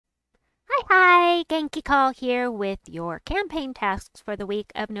Hey, Genki Call here with your campaign tasks for the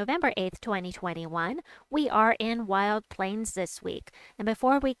week of November 8th, 2021. We are in Wild Plains this week. And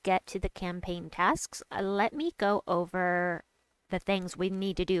before we get to the campaign tasks, let me go over the things we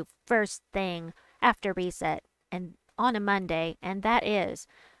need to do first thing after reset and on a Monday, and that is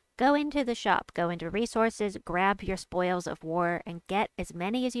go into the shop, go into resources, grab your spoils of war, and get as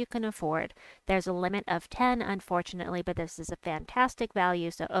many as you can afford. There's a limit of 10, unfortunately, but this is a fantastic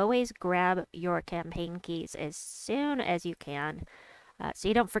value, so always grab your campaign keys as soon as you can, so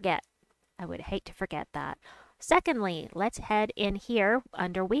you don't forget. I would hate to forget that. Secondly, let's head in here.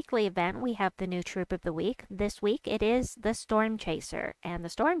 Under weekly event, we have the new troop of the week. This week, it is the Storm Chaser, and the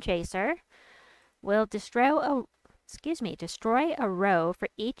Storm Chaser will destroy a row for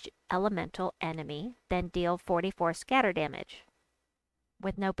each elemental enemy, then deal 44 scatter damage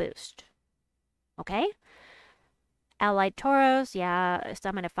with no boost. Okay? Allied Tauros, yeah,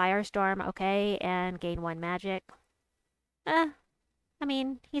 summon a firestorm, okay, and gain 1 magic. I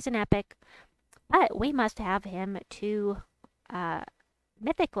mean, he's an epic, but we must have him to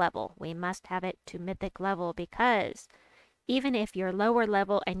mythic level. We must have it to mythic level because even if you're lower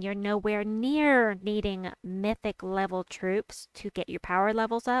level and you're nowhere near needing mythic level troops to get your power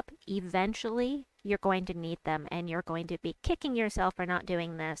levels up, eventually you're going to need them and you're going to be kicking yourself for not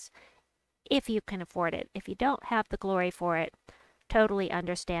doing this if you can afford it. If you don't have the glory for it, totally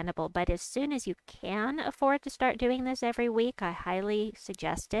understandable. But as soon as you can afford to start doing this every week, I highly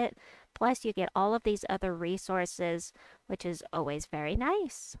suggest it. Plus, you get all of these other resources, which is always very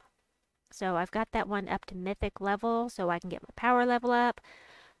nice. So I've got that one up to mythic level so I can get my power level up.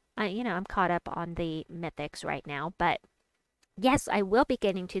 I'm caught up on the mythics right now, but yes, I will be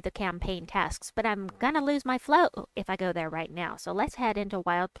getting to the campaign tasks, but I'm gonna lose my flow if I go there right now. So let's head into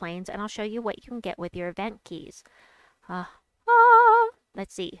Wild Plains and I'll show you what you can get with your event keys.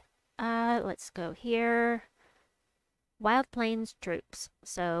 Let's see. Let's go here. Wild Plains troops.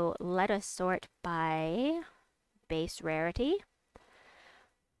 So let us sort by base rarity.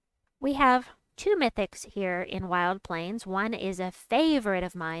 We have 2 mythics here in Wild Plains. One is a favorite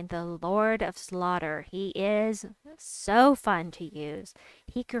of mine, the Lord of Slaughter. He is so fun to use.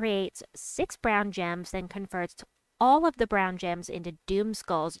 He creates 6 brown gems, then converts all of the brown gems into doom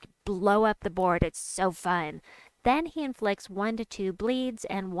skulls. Blow up the board. It's so fun. Then he inflicts 1 to 2 bleeds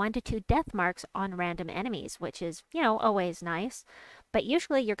and 1 to 2 death marks on random enemies, which is, always nice. But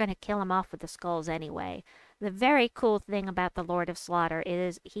usually you're going to kill him off with the skulls anyway. The very cool thing about the Lord of Slaughter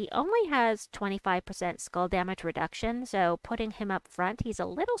is he only has 25% skull damage reduction, so putting him up front, he's a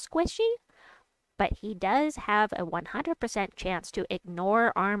little squishy, but he does have a 100% chance to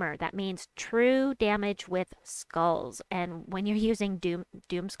ignore armor. That means true damage with skulls. And when you're using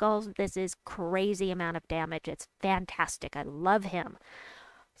doom skulls, this is crazy amount of damage. It's fantastic. I love him.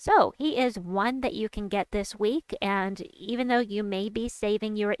 So he is one that you can get this week, and even though you may be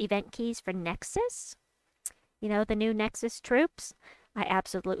saving your event keys for Nexus, the new Nexus troops, I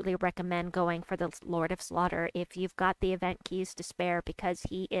absolutely recommend going for the Lord of Slaughter if you've got the event keys to spare, because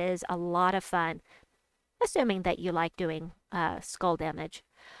he is a lot of fun, assuming that you like doing skull damage.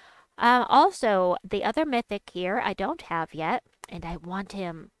 Also, the other mythic here I don't have yet, and I want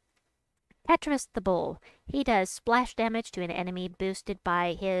him. Petrus the Bull. He does splash damage to an enemy boosted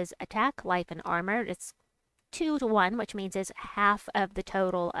by his attack, life, and armor. It's 2 to 1, which means it's half of the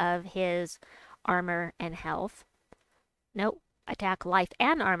total of his armor and health. Nope, attack, life,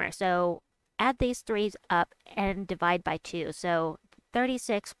 and armor. So add these 3s up and divide by 2. So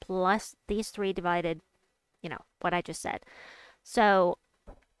 36 plus these 3 divided, what I just said. So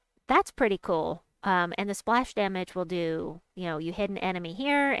that's pretty cool. And the splash damage will do, you hit an enemy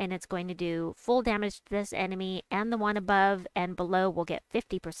here and it's going to do full damage to this enemy, and the one above and below will get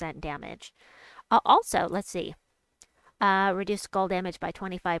 50% damage. Also, let's see. Reduce skull damage by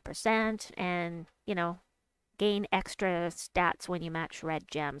 25% and, gain extra stats when you match red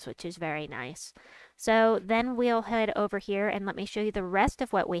gems, which is very nice. So then we'll head over here and let me show you the rest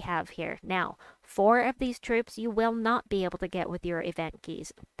of what we have here. Now, 4 of these troops you will not be able to get with your event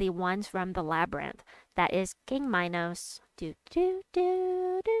keys. The ones from the Labyrinth. That is King Minos.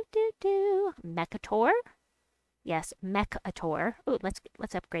 Mechator. Yes, Mechator. Ooh,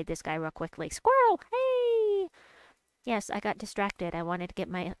 let's upgrade this guy real quickly. Squirrel! Hey! Yes, I got distracted. I wanted to get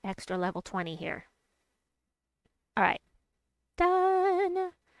my extra level 20 here. Alright.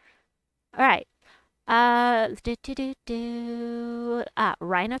 Done. Alright.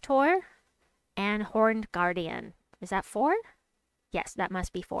 Rhinotaur and Horned Guardian. Is that 4? Yes, that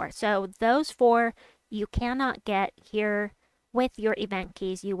must be 4. So those 4 you cannot get here with your event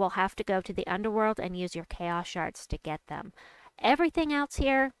keys. You will have to go to the underworld and use your chaos shards to get them. Everything else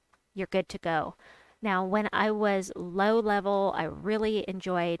here, you're good to go. Now, when I was low level, I really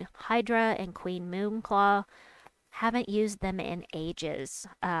enjoyed Hydra and Queen Moonclaw. Haven't used them in ages.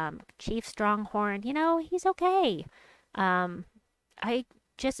 Chief Stronghorn, he's okay. Um, I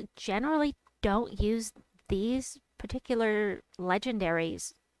just generally don't use these particular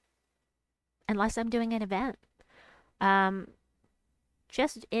legendaries unless I'm doing an event. Um,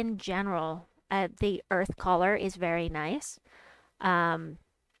 just in general, the Earth Caller is very nice. Um,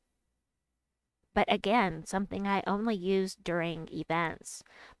 but again, something I only use during events.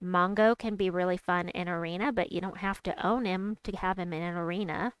 Mongo can be really fun in arena, but you don't have to own him to have him in an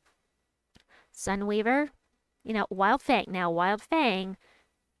arena. Sunweaver, Wild Fang. Now, Wild Fang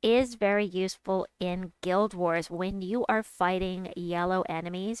is very useful in Guild Wars when you are fighting yellow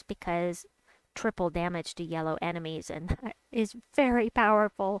enemies, because triple damage to yellow enemies, and that is very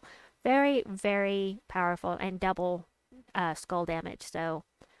powerful. Very, very powerful, and double skull damage. So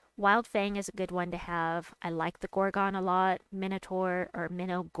Wild Fang is a good one to have. I like the Gorgon a lot. Minotaur or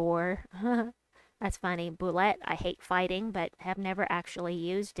Minogore. That's funny. Boulette, I hate fighting, but have never actually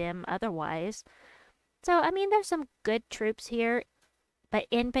used him otherwise. So, I mean, there's some good troops here, but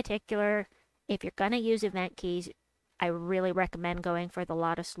in particular, if you're going to use event keys, I really recommend going for the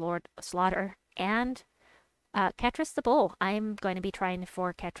Lot of Slaughter and Ketris the Bull. I'm going to be trying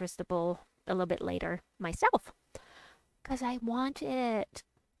for Ketris the Bull a little bit later myself, because I want it.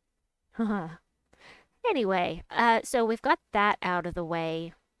 Anyway, so we've got that out of the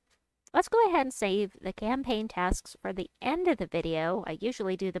way. Let's go ahead and save the campaign tasks for the end of the video. I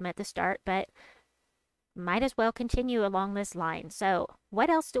usually do them at the start, but might as well continue along this line. So, what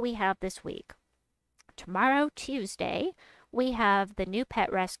else do we have this week? Tomorrow, Tuesday, we have the new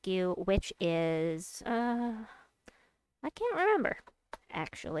pet rescue, which is, I can't remember,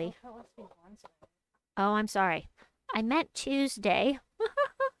 actually. Oh, I'm sorry. I meant Tuesday.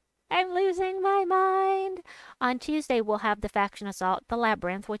 I'm losing my mind. On Tuesday, we'll have the Faction Assault, the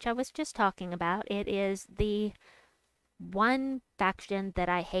Labyrinth, which I was just talking about. It is the one faction that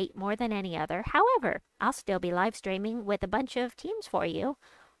I hate more than any other. However, I'll still be live streaming with a bunch of teams for you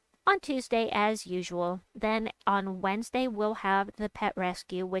on Tuesday as usual. Then on Wednesday, we'll have the Pet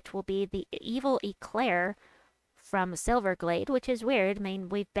Rescue, which will be the Evil Eclair from Silverglade, which is weird. I mean,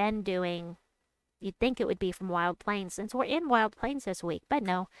 we've been doing... You'd think it would be from Wild Plains since we're in Wild Plains this week, but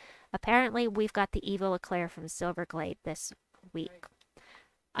no. Apparently, we've got the Evil Eclair from Silverglade this week.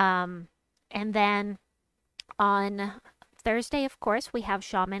 And then on Thursday, of course, we have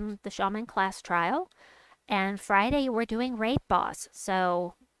the Shaman class trial. And Friday, we're doing Raid Boss.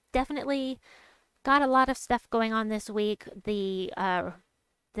 So definitely got a lot of stuff going on this week. The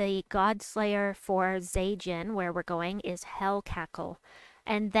Godslayer for Zajan, where we're going, is Hell Cackle.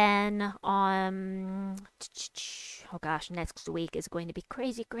 And then oh gosh, next week is going to be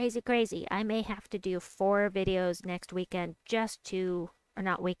crazy, crazy, crazy. I may have to do 4 videos next weekend or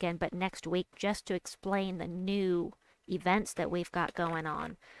not weekend, but next week, just to explain the new events that we've got going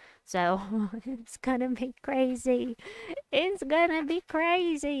on. So it's gonna be crazy. It's gonna be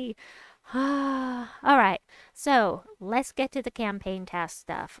crazy. All right, so let's get to the campaign task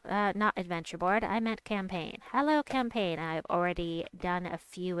stuff. Not adventure board, I meant campaign. Hello, campaign. I've already done a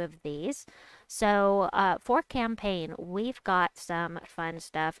few of these. So for campaign, we've got some fun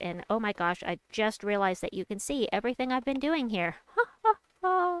stuff. And oh my gosh, I just realized that you can see everything I've been doing here.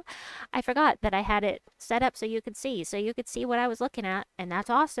 I forgot that I had it set up so you could see. So you could see what I was looking at, and that's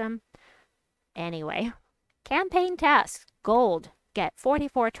awesome. Anyway, campaign tasks. Gold. Get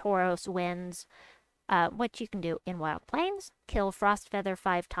 44 Tauros wins, what you can do in Wild Plains. Kill Frostfeather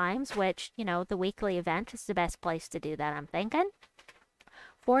 5 times, which, the weekly event is the best place to do that, I'm thinking.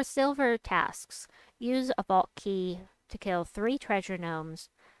 For silver tasks, use a vault key to kill 3 treasure gnomes,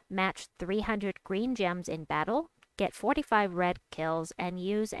 match 300 green gems in battle, get 45 red kills, and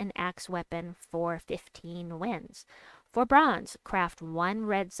use an axe weapon for 15 wins. For bronze, craft 1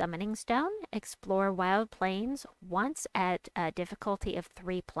 red summoning stone, explore Wild Plains once at a difficulty of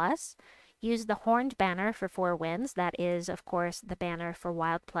 3+, use the horned banner for 4 wins, that is, of course, the banner for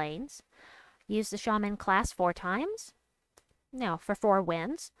Wild Plains. Use the shaman class 4 times, for 4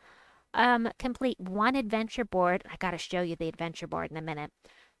 wins. Complete 1 adventure board, I gotta show you the adventure board in a minute.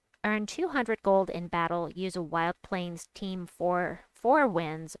 Earn 200 gold in battle, use a Wild Plains team for 4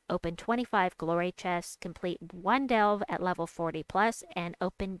 wins, open 25 glory chests, complete 1 delve at level 40+, and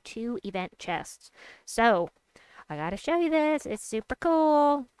open 2 event chests. So, I gotta show you this. It's super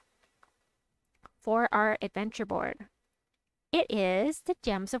cool. For our adventure board, it is the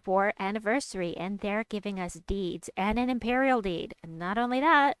Gems of War anniversary, and they're giving us deeds and an Imperial deed. And not only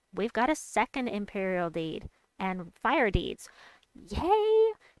that, we've got a second Imperial deed and fire deeds.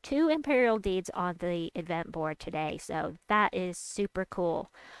 Yay! 2 Imperial Deeds on the event board today, so that is super cool.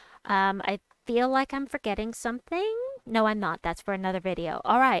 I feel like I'm forgetting something. No, I'm not. That's for another video.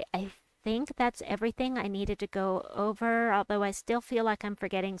 All right, I think that's everything I needed to go over, although I still feel like I'm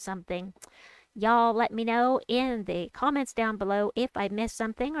forgetting something. Y'all let me know in the comments down below if I missed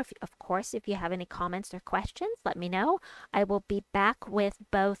something, or if, of course, if you have any comments or questions, let me know. I will be back with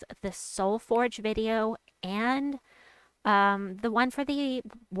both the Soul Forge video and the one for the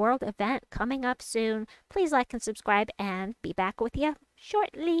world event coming up soon. Please like and subscribe, and be back with you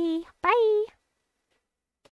shortly. Bye!